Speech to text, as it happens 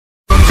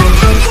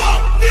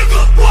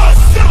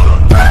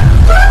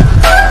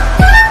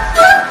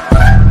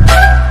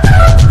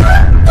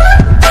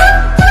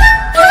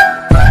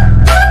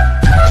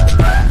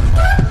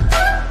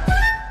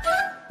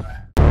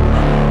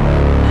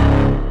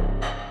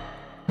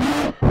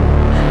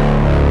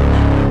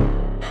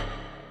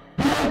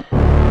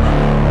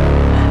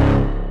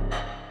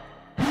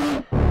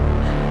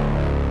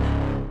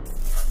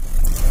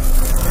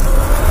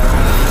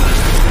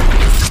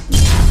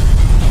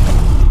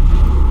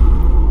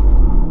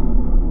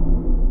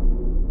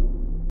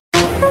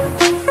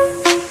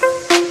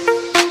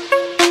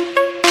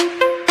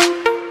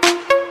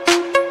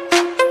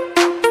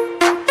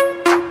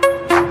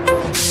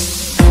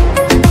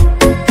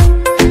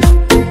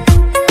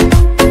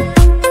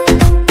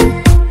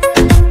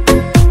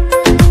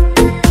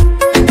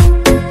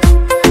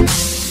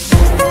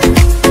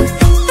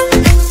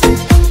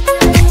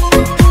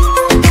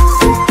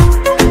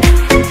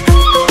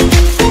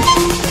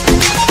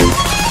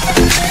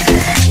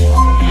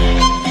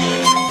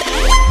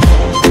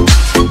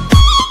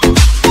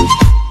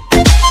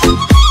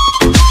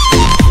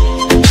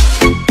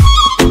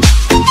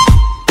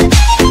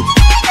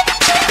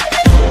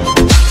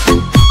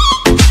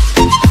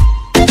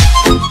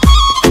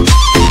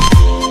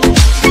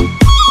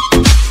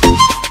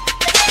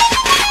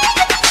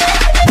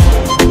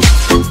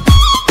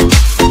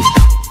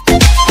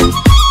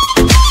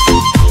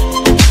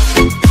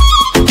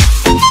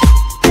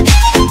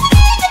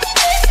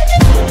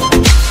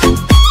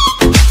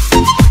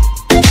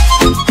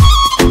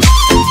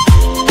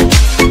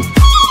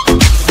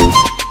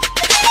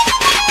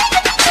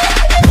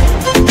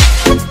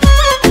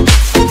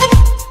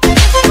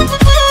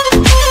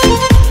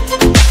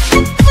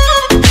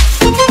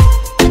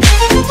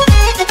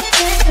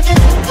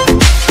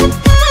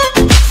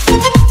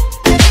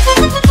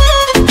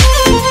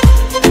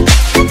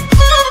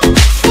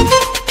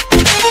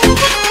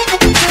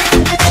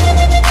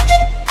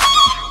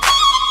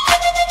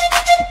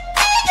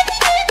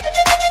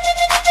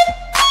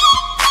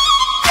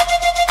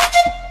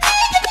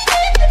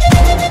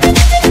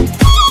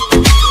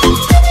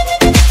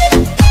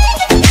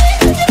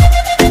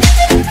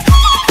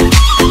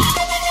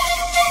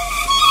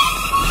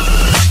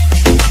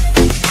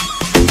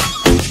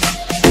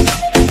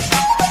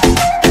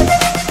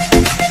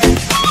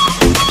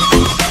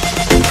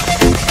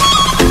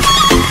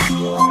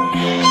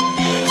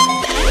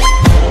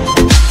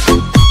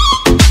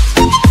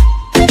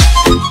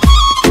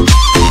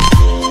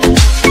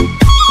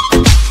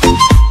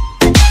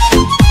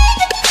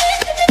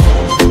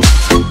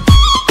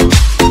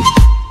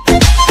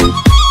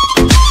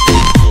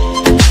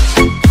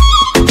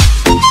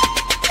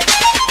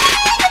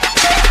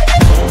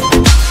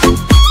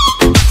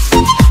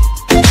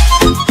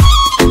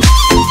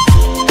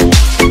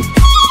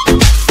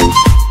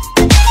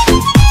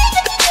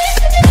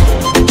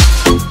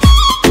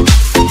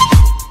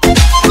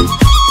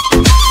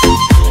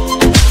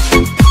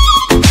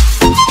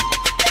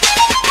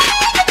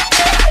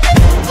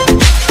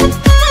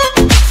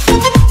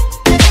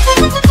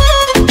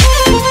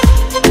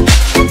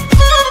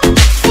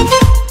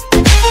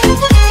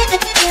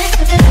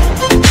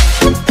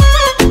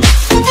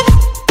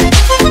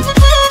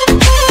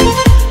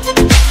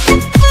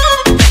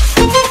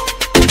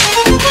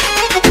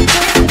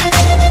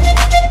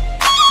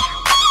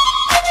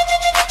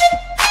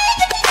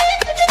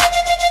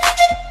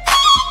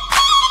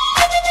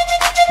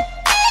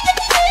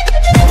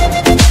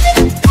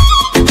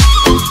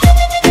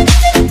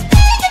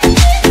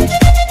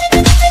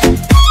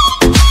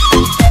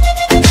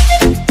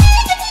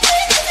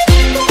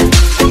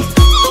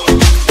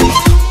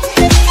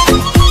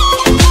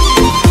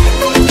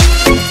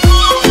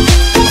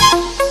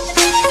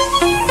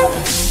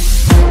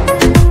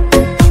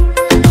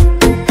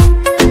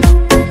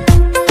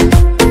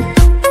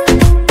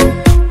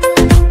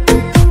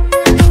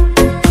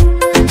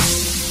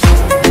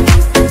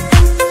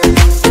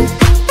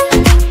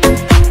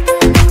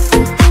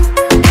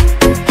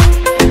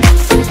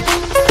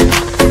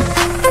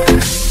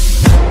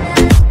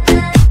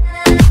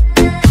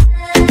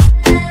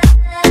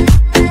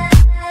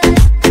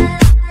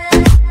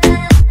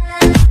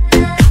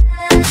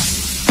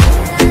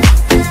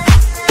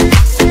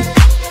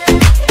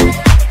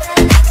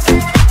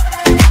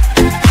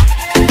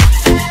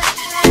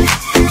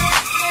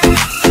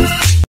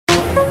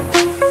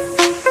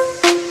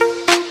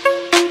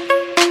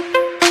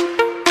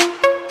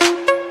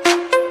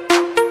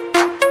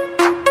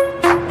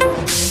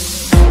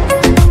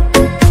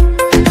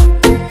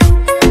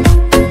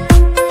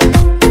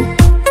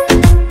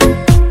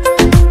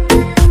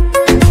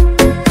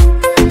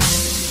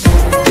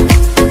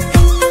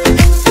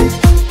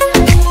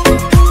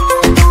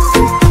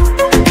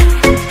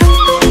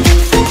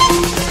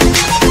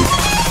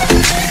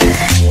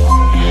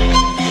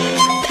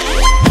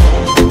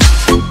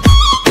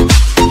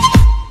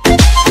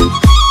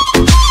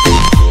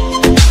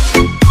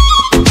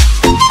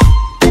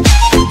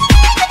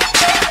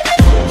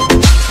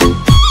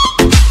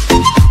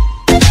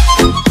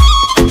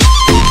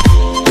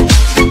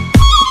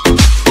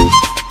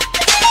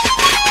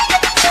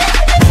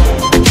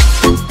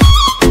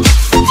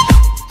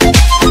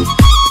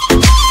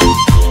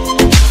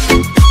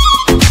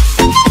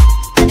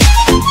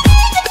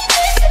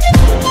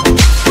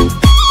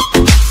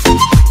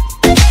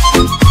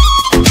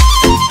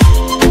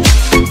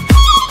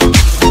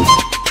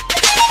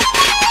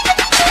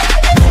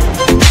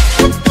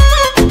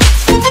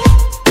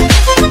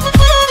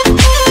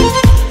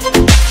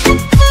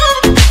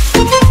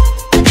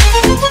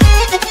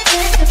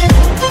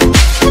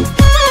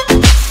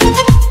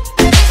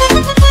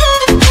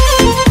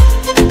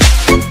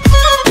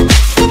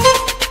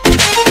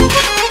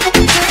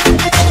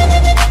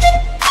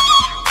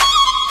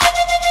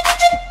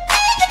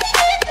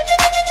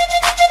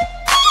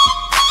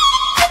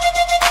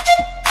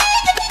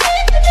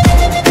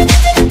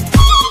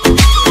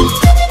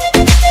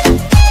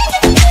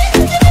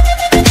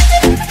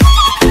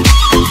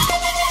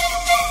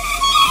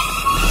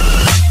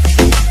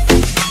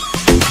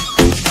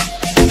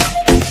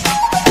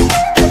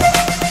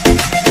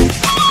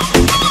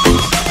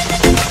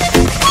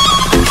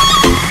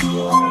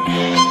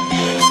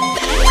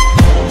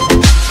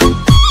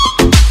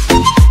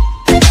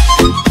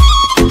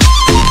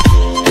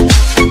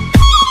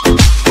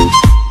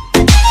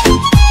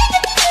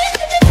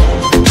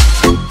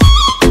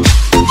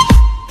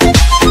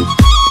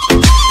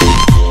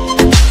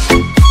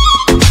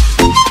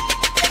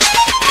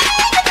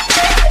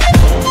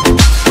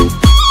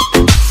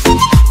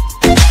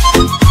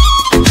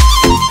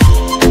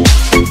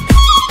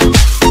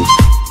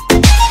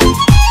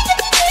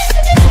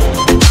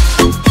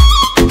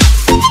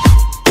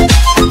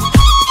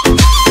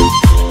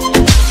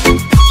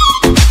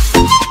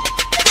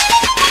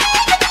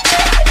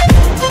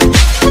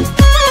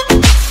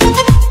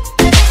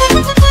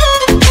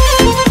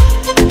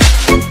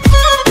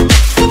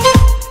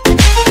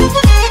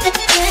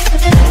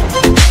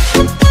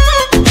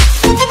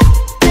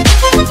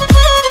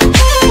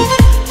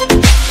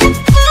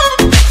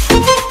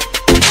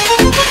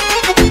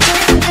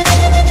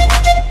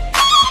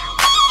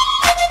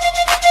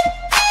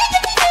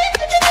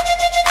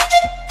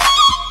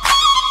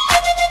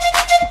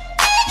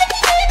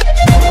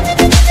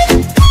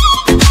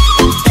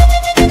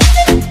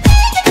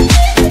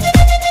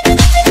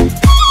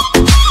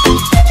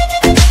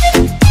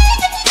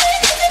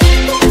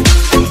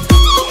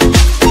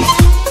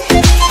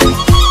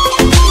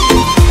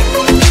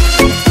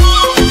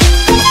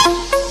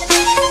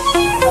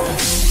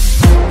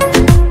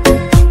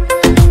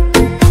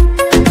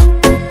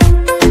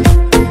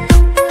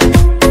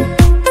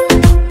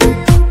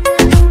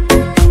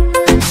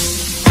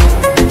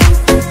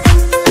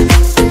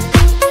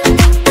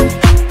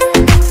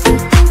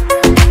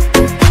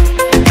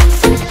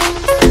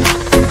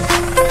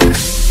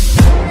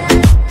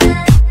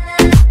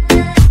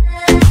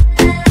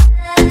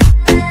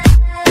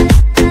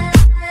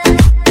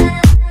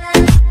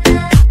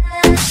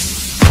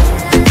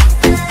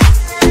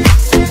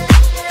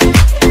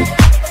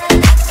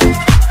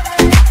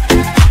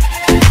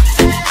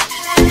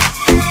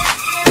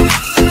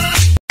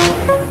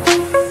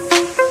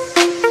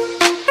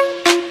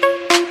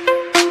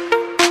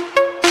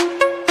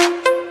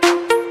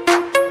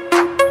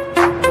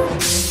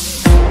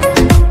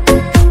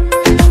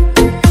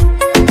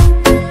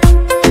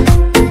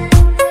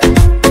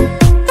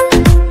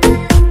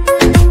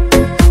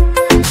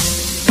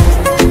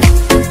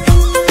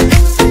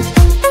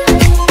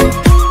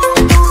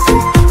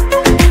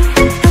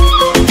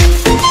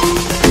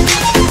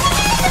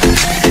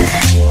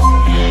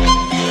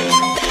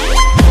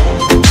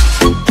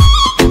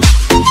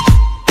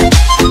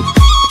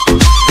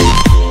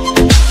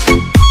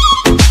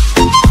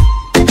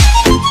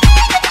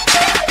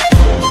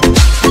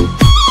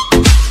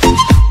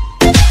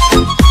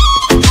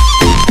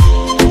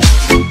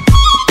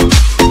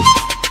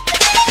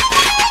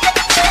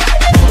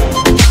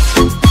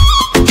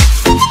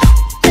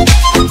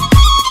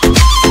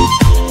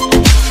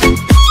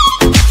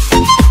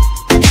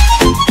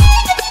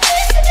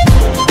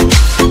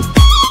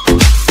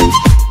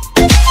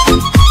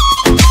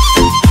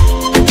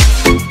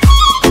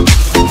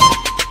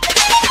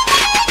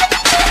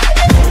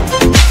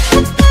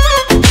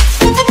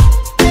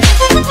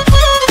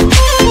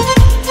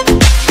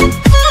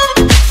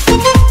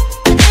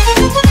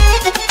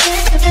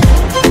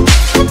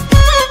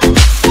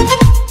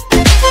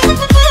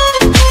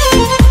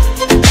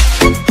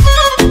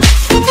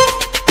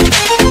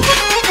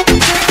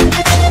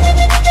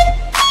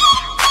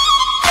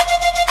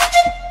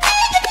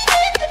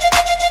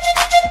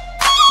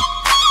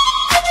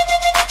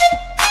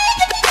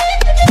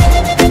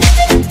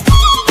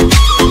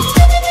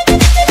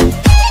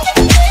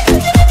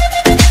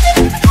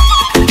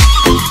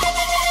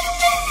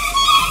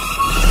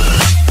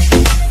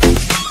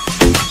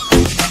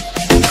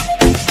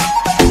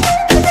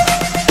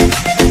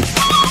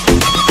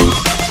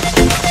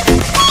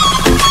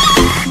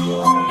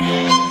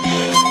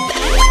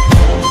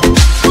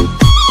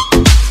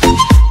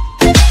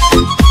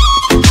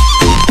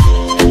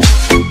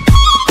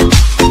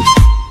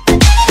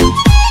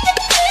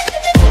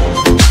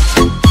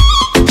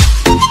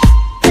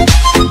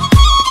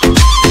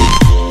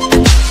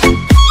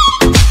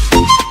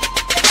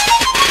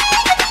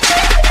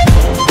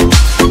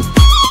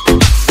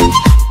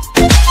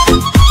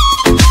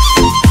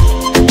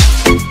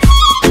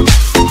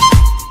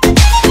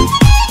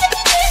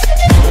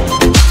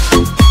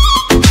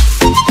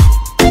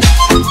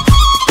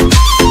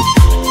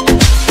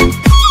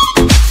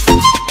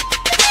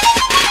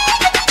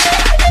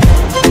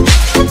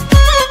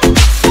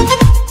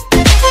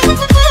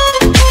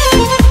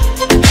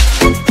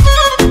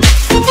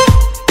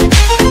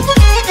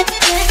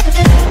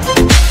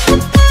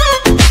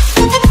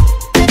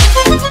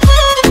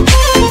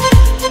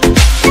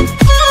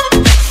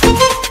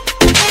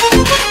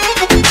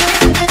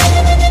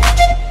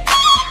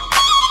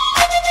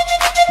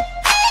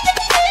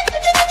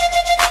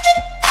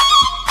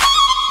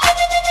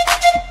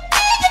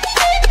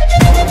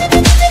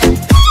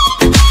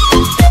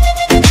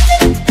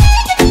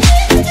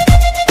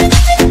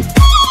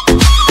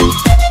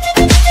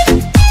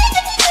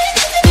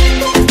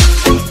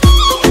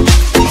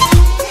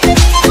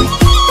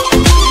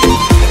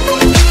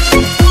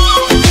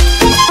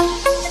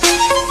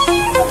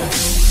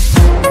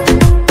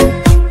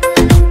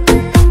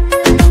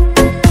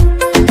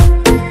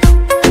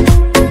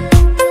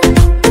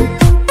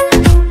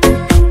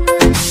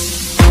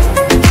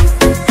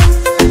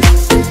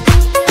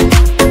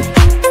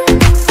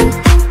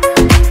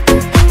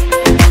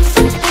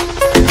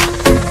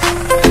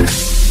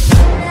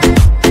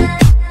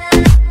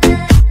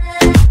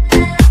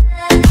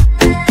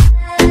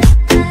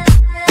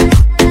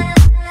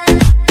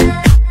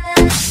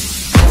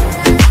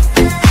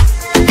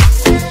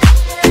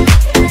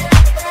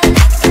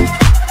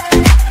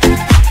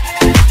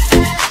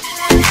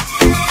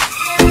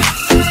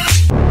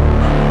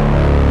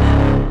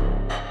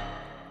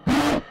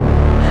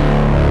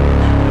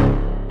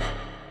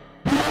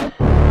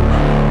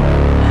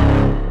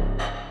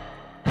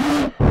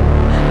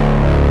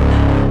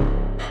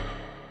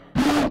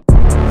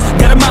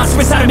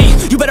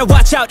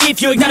watch out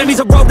if you ignite him. He's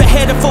a road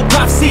ahead of full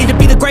prophecy, to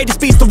be the greatest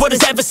beast the world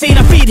has ever seen.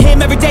 I feed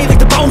him every day like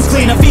the bones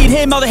clean. I feed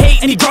him all the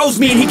hate and he grows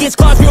me, and he gets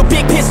claws real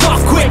big, pissed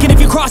off quick. And if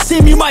you cross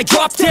him you might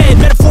drop dead.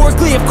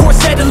 Metaphorically of course,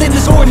 settling the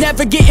sword,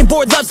 never getting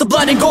bored, loves the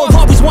blood and gore.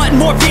 Always wanting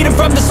more, feed him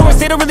from the source.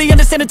 They don't really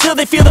understand until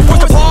they feel the force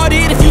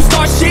departed. If you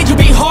start shit you'll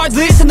be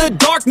heartless in the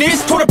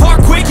darkness, torn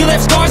apart quick, you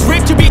left scars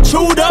ripped, you'll be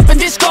chewed up and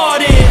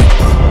discarded.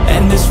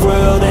 And this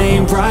world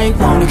ain't right,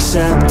 won't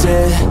accept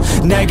it.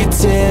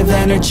 Negative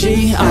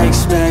energy, I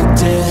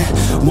expect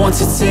it.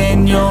 Once it's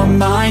in your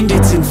mind,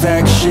 it's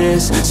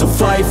infectious. So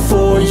fight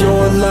for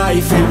your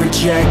life and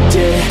reject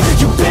it.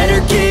 You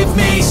better give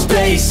me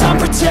space, I'm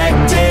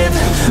protective.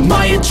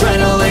 My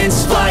adrenaline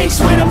spikes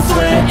when I'm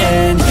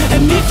threatened.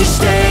 And if you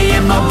stay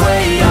in my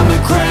way,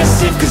 I'm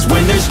aggressive. Cause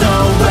when there's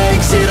no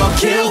exit, I'll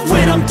kill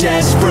when I'm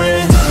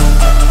desperate.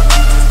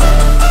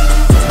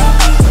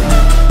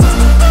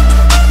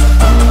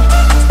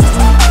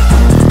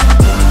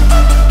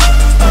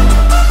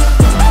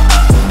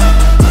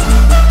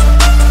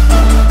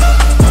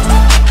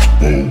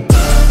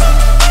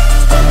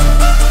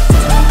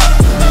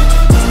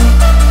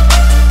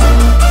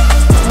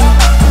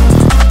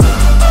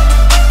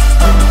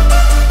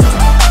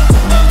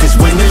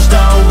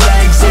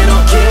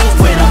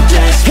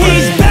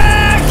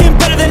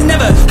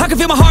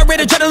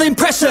 Adrenaline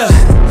pressure,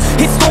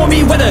 it's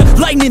stormy weather,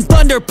 lightning,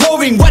 thunder,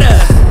 pouring weather.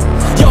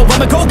 Yo,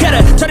 I'm a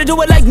go-getter, try to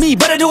do it like me,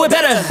 but I do it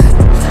better.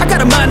 I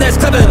got a mind that's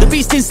clever, the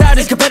beast inside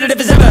is competitive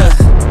as ever.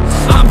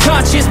 I'm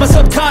conscious, my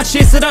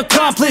subconscious, an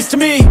accomplice to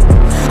me.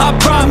 I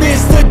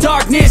promise the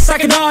darkness, I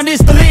can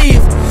honest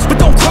believe. But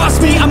don't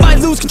cross me, I might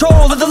lose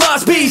control of the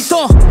lost beast.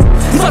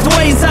 He's locked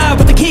away inside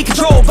with the key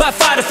controlled by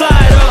fight or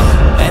flight.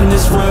 And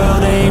this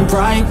world ain't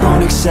right,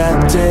 won't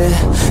accept it.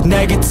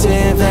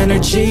 Negative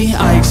energy,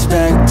 I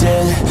expect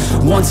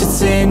it. Once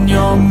it's in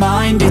your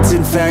mind, it's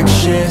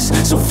infectious.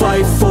 So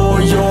fight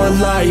for your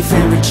life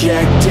and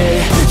reject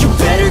it. You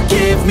better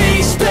give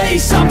me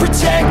space, I'm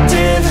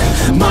protective.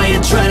 My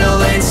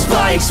adrenaline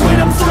spikes when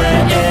I'm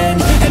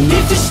threatened. And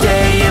if you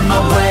stay in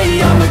my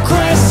way, I'm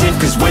aggressive.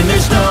 Cause when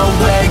there's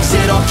no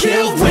exit, I'll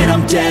kill when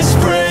I'm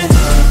desperate.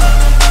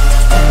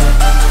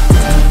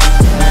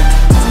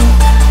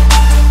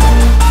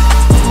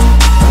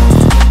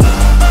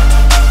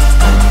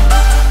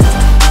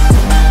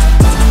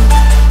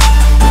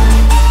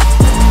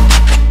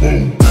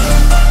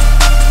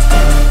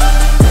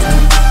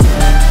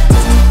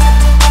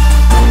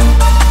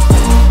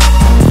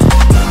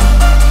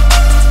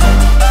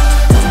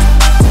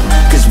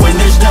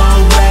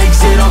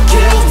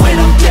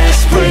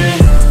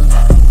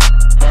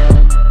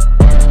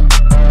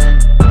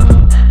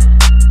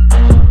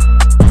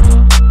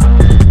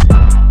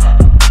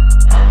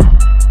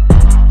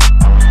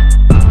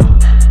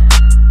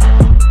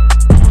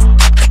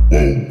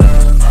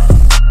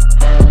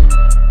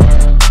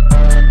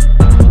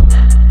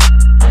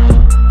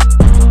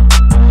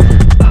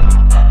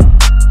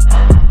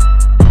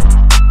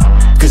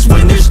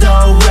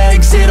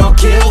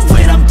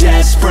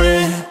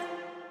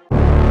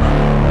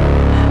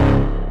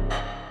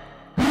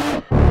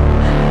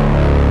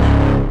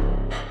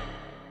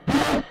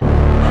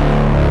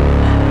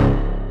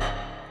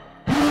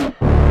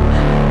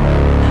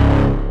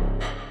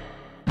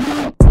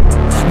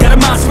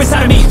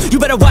 Inside of me, you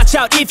better watch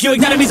out if you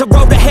ignite him. He's a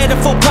road ahead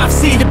of full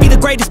prophecy, to be the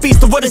greatest beast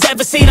the world has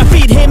ever seen. I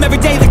feed him every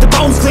day like the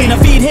bones clean. I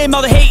feed him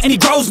all the hate and he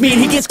grows me, and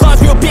he gets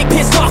claws real big,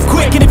 pissed off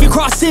quick. And if you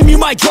cross him you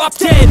might drop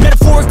dead.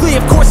 Metaphorically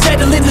of course,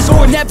 settling the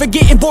sword, never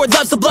getting bored,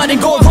 loves the blood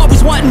and gore.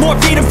 Always wanting more,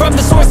 feed him from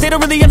the source. They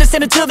don't really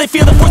understand until they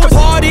feel the force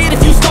departed.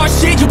 If you start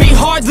shit you'll be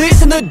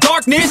heartless in the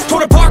darkness,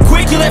 torn apart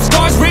quick, you left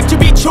scars ripped,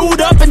 you'll be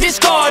chewed up and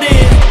discarded.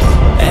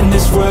 And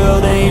this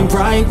world ain't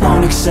right,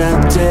 won't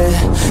accept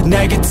it.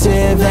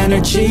 Negative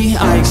energy,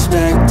 I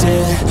expect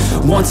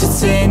it. Once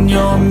it's in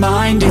your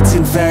mind, it's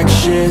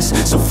infectious.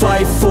 So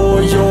fight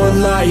for your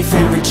life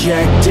and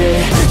reject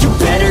it. You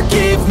better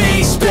give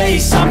me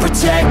space, I'm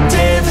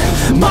protective.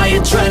 My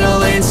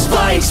adrenaline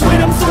spikes when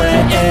I'm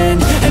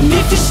threatened. And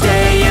if you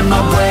stay in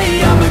my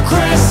way, I'm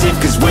aggressive.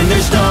 Cause when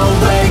there's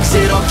no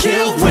exit, I'll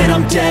kill when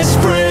I'm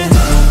desperate.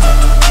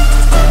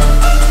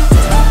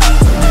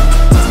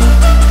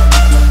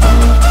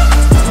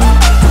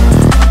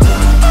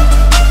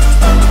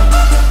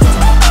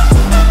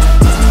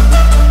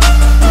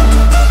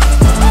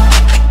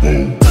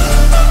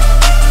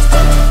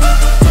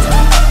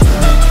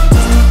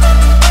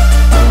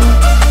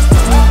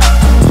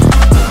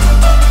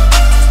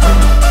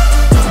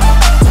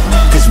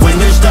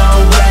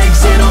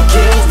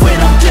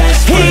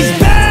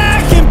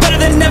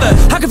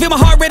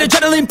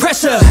 Adrenaline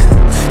pressure,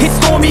 it's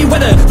stormy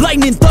weather,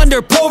 lightning,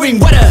 thunder, pouring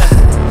weather.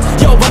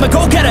 Yo, I'm a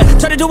go-getter,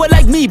 try to do it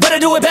like me, but I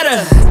do it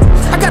better.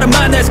 I got a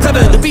mind that's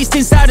clever, the beast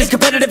inside is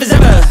competitive as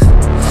ever.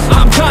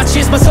 I'm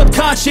conscious, my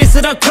subconscious,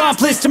 an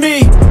accomplice to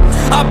me.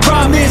 I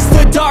promise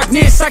the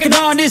darkness, I can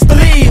honest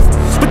believe.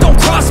 But don't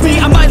cross me,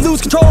 I might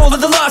lose control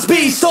of the lost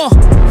beast.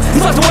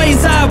 He's locked away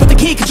inside with the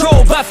key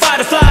controlled by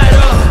fight or flight.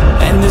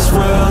 And this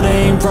world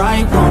ain't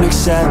right, won't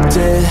accept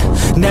it.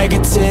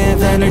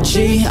 Negative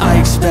energy, I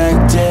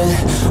expect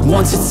it.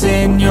 Once it's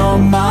in your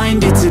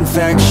mind, it's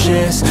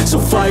infectious. So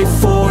fight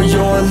for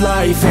your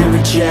life and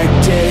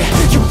reject it.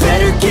 You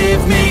better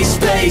give me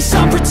space,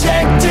 I'm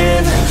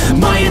protective.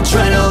 My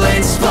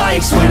adrenaline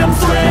spikes when I'm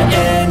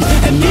threatened.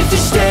 And if you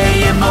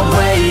stay in my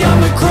way,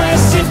 I'm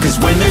aggressive. Cause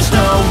when there's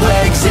no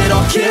exit,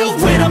 I'll kill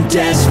when I'm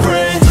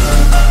desperate.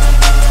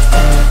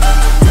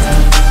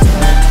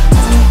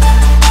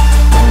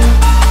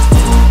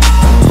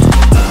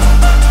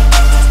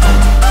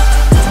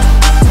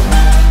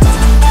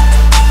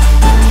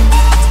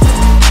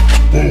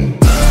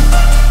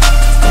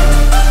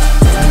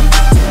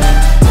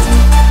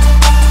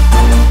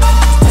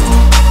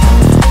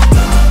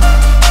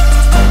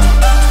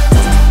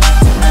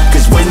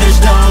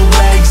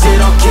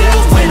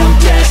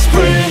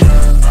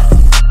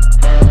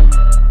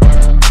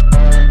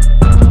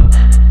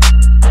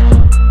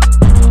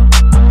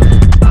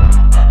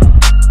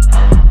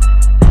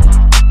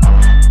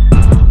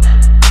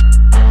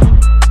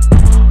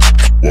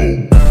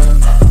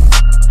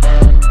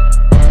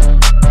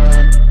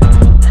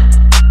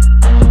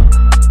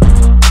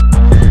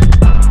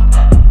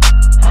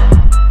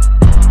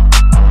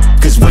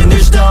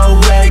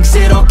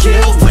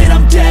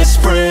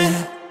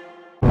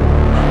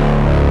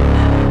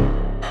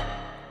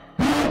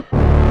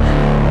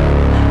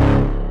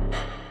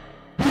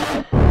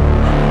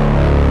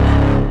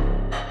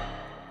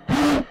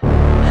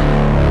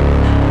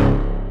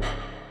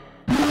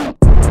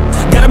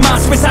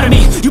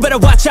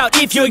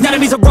 If your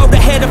enemy's a road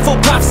ahead of full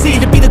prophecy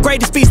to be the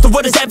greatest beast the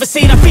world has ever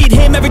seen. I feed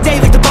him every day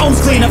like the bones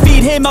clean. I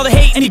feed him all the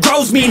hate and he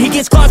grows me. And he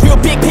gets claws real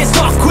big, pissed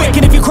off quick.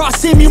 And if you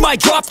cross him, you might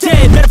drop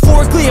dead.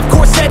 Metaphorically, of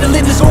course,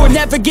 settling the sword.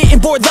 Never getting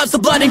bored, loves the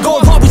blood and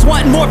gore. Always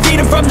wanting more,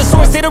 feeding from the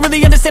source. They don't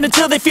really understand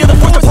until they feel the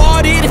force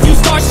departed. If you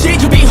start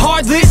shit, you'll be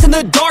heartless in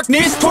the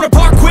darkness. Torn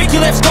apart quick, you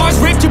left scars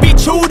ripped. You'll be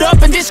chewed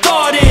up and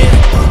discarded.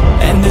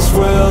 And this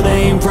world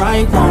ain't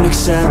right, won't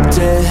accept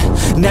it.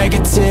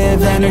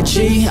 Negative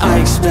energy, I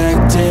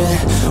expect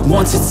it.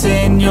 Once it's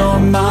in your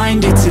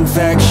mind, it's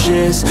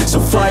infectious. So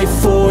fight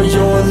for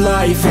your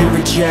life and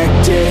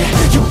reject it.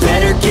 You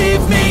better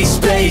give me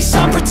space,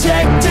 I'm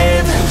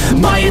protective.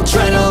 My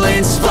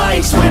adrenaline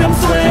spikes when I'm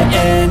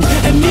threatened.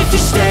 And if you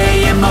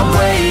stay in my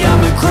way,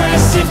 I'm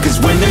aggressive. Cause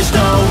when there's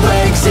no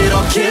exit,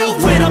 I'll kill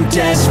when I'm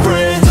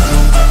desperate.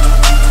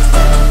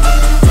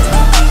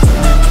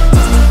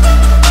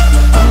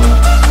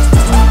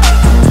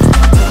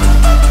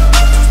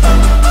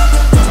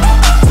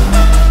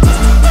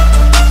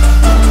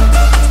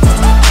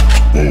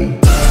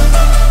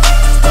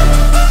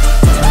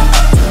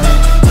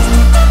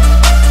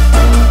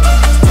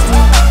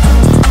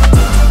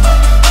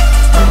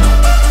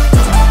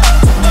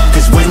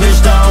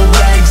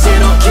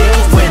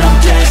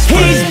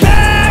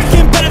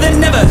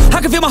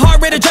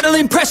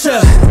 Pressure,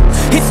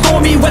 it's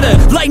stormy weather,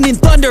 lightning,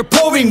 thunder,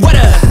 pouring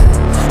weather.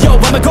 Yo,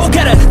 I'm a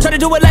go-getter, try to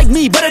do it like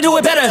me, but I do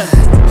it better.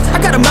 I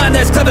got a mind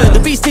that's clever, the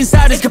beast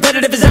inside is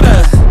competitive as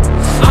ever.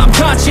 I'm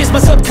conscious, my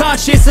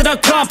subconscious, an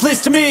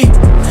accomplice to me.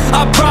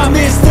 I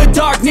promise the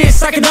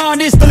darkness, I can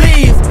honest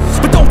believe.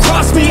 But don't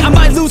cross me, I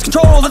might lose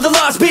control of the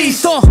lost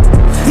beast.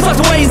 He's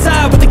locked away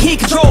inside with the key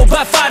controlled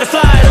by fight or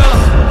flight.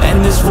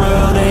 And this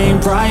world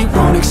ain't right,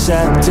 won't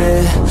accept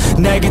it.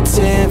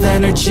 Negative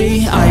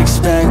energy, I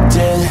expect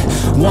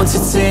it. Once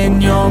it's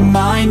in your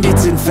mind,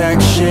 it's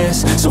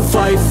infectious. So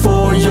fight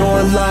for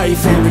your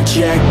life and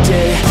reject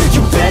it.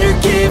 You better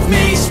give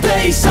me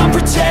space, I'm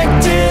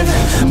protective.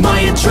 My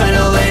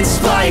adrenaline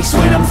spikes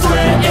when I'm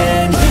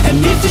threatened. And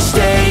if you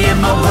stay in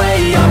my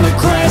way, I'm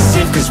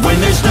aggressive. Cause when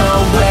there's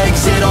no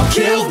exit, I'll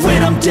kill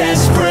when I'm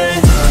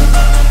desperate.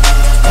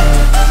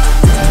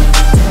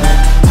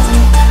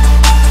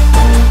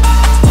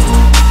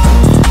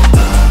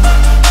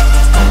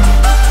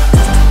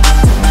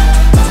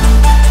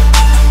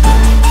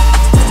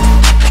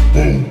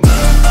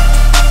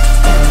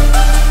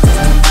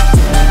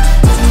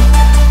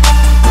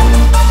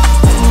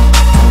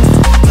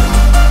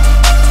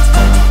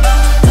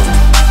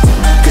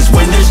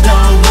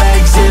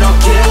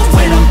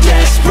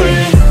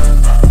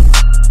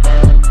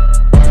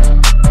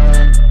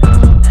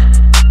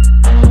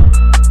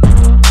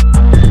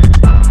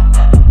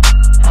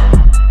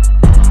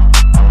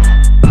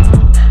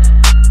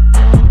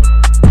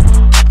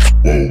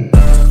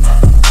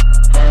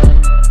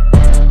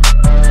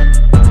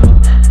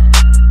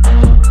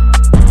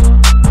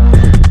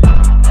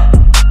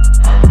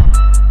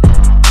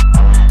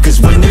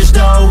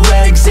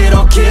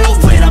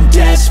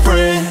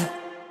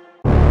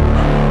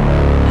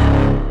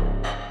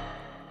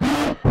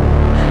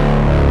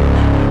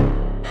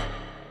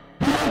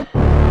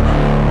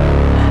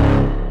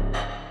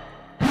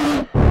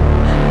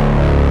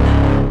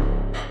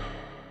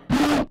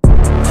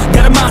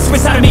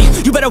 monster inside of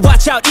me. You better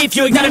watch out if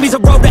you ignite him. He's a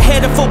road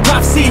ahead of full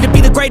prophecy to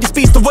be the greatest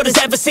beast the world has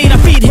ever seen. I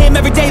feed him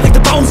every day like the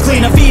bones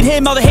clean. I feed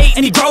him all the hate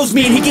and he grows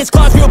me. And he gets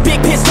claws real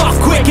big, pissed off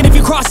quick. And if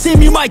you cross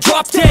him, you might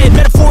drop dead.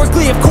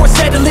 Metaphorically, of course,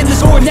 settling the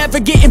score. Never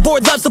getting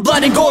bored, loves the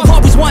blood and gore.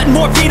 Always wanting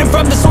more, freedom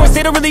from the source.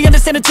 They don't really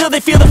understand until they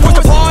feel the force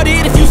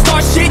departed. If you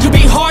start shit, you'll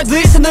be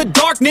heartless in the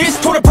darkness.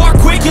 Torn apart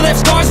quick, you left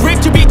scars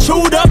ripped. You'll be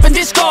chewed up and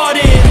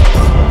discarded.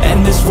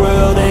 And this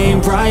world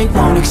ain't right,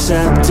 won't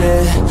accept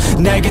it.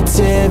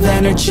 Negative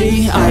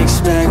energy, I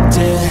expect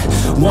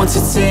it. Once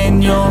it's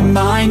in your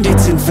mind,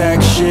 it's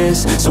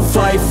infectious. So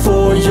fight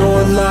for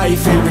your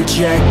life and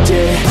reject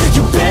it.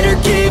 You better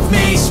give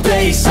me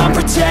space, I'm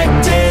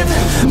protective.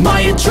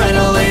 My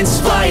adrenaline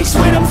spikes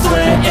when I'm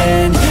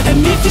threatened.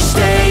 And if you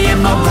stay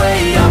in my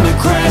way, I'm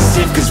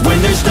aggressive. Cause when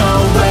there's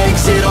no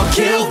exit, I'll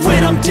kill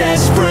when I'm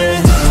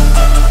desperate.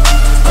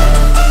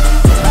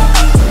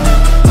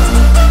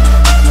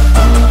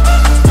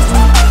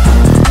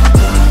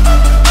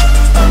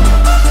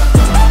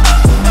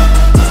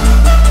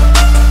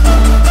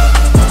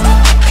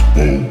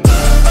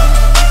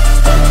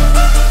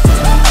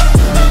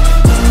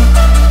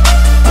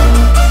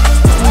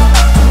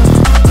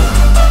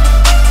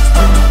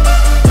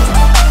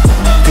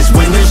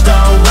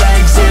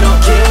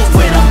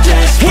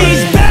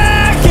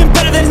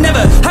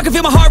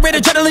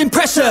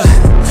 Pressure,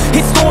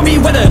 it's stormy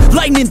weather,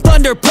 lightning,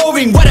 thunder,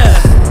 pouring weather.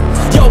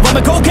 Yo, I'm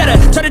a go-getter,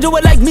 try to do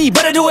it like me,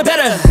 but I do it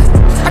better.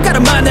 I got a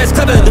mind that's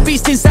clever, the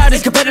beast inside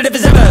is competitive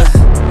as ever.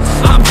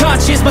 I'm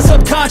conscious, my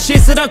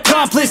subconscious, an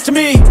accomplice to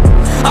me.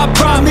 I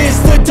promise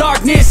the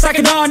darkness, I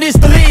can honest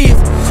believe.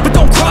 But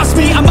don't cross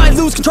me, I might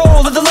lose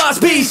control of the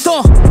lost beast.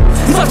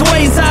 He's locked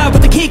away inside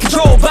with the key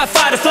control by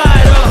fight or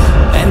flight.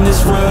 And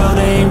this world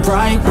ain't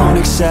right, won't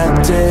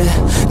accept it.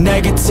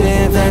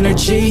 Negative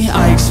energy,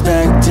 I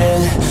expect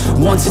it.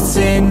 Once it's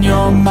in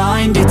your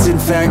mind, it's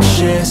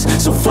infectious.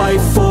 So fight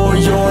for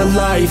your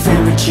life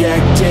and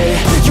reject it.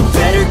 You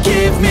better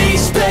give me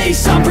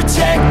space, I'm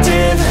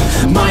protective.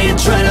 My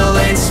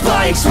adrenaline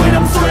spikes when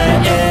I'm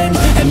threatened.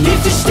 And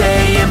if you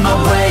stay in my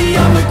way,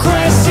 I'm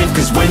aggressive.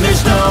 Cause when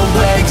there's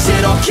no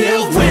exit, I'll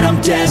kill when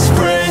I'm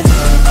desperate.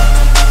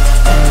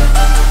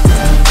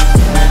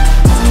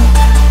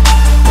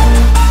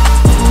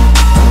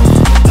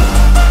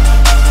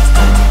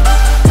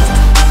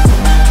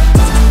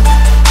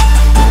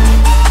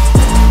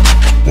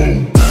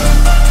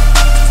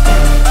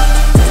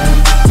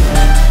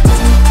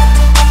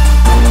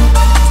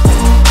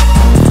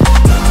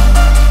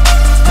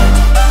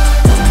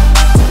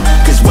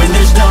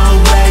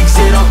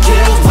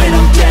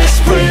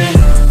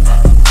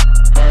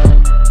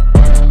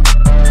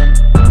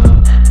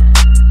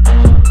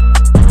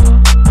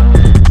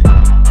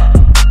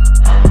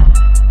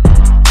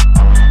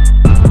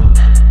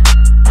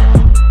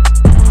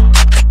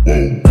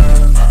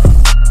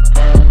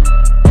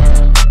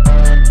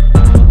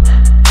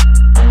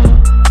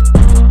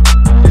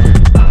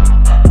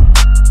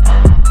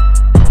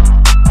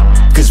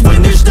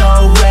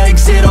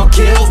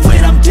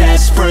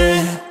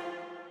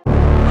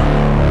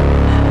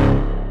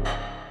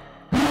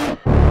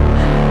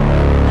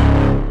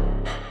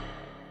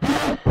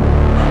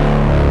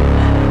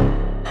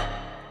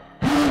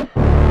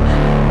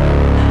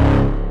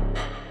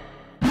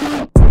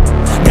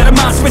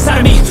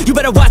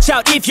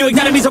 If you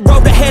ignite him, he's a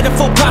road ahead of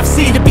full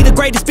prophecy to be the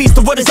greatest beast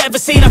the world has ever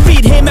seen. I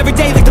feed him every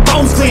day like the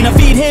bones clean. I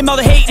feed him all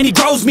the hate and he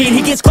grows me. And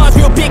he gets claws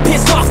real big,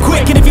 pissed off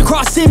quick. And if you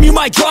cross him, you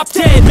might drop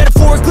dead.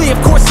 Metaphorically,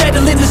 of course,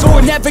 settling the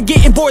score. Never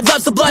getting bored,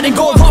 loves the blood and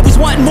gore. Always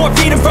wanting more,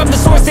 freedom from the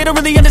source. They don't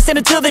really understand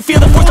until they feel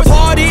the force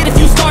departed. If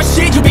you start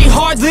shit, you'll be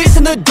heartless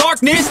in the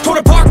darkness. Torn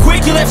apart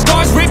quick, you left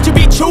scars ripped. You'll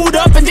be chewed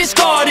up and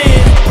discarded.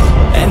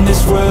 And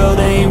this world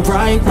ain't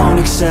right, won't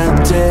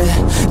accept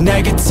it.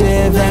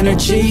 Negative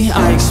energy,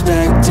 I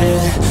expect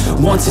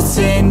it. Once it's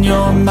in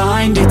your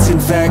mind, it's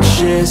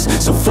infectious.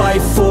 So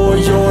fight for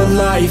your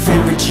life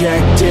and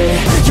reject it.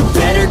 You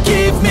better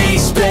give me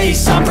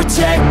space, I'm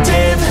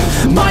protective.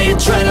 My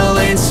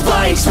adrenaline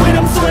spikes when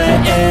I'm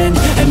threatened.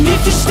 And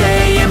if you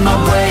stay in my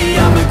way,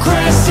 I'm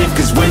aggressive.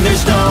 Cause when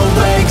there's no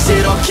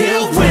exit, I'll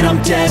kill when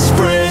I'm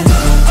desperate.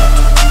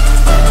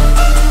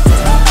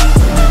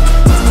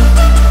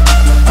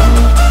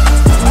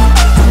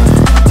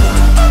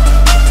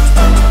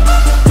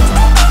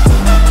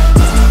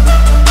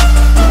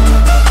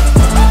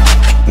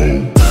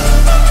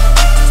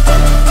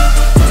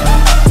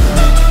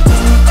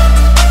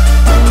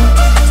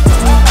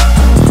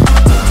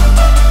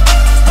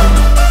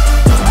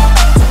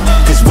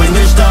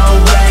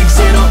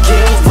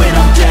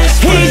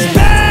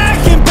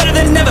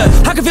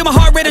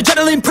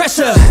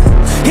 Pressure,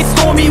 it's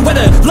stormy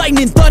weather,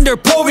 lightning, thunder,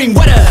 pouring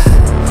weather.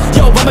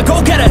 Yo, I'm a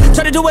go-getter,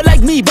 try to do it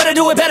like me, but I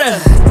do it better.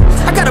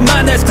 I got a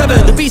mind that's clever,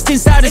 the beast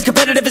inside is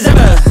competitive as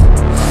ever.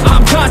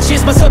 I'm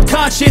conscious, my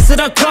subconscious, an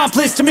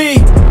accomplice to me.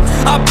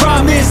 I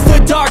promise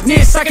the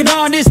darkness, I can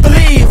honest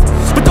believe.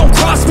 But don't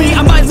cross me,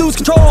 I might lose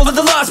control of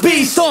the lost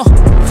beast.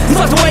 He's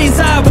locked away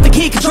inside with the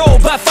key control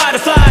by fight or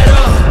flight.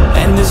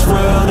 And this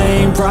world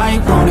ain't right,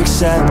 won't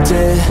accept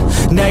it.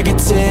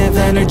 Negative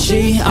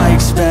energy, I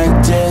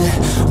expect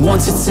it.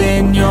 Once it's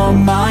in your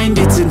mind,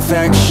 it's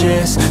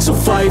infectious. So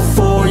fight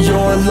for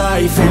your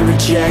life and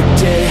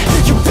reject it.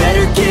 You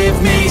better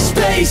give me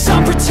space,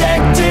 I'm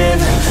protective.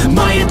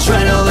 My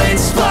adrenaline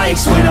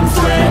spikes when I'm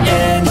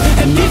threatened.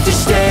 And if you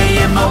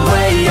stay in my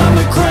way, I'm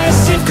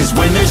aggressive. Cause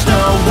when there's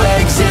no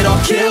exit,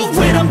 I'll kill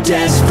when I'm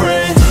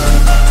desperate.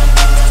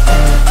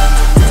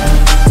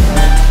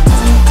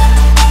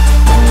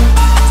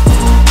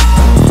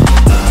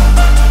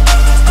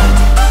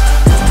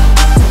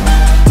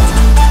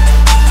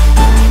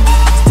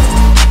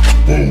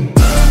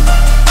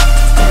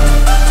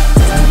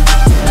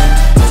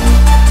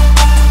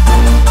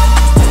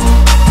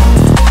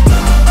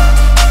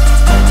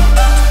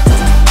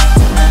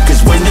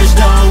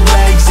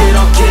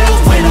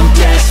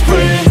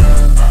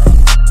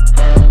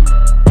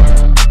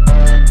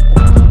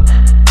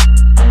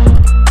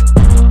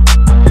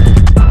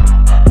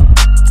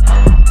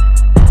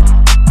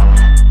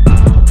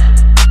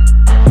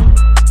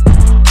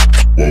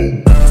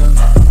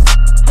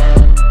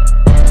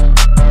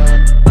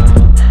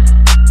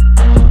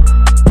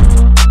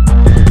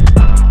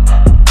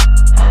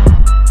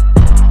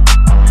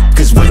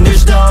 Cause when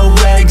there's no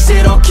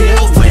exit, I'll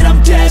kill when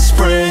I'm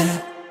desperate.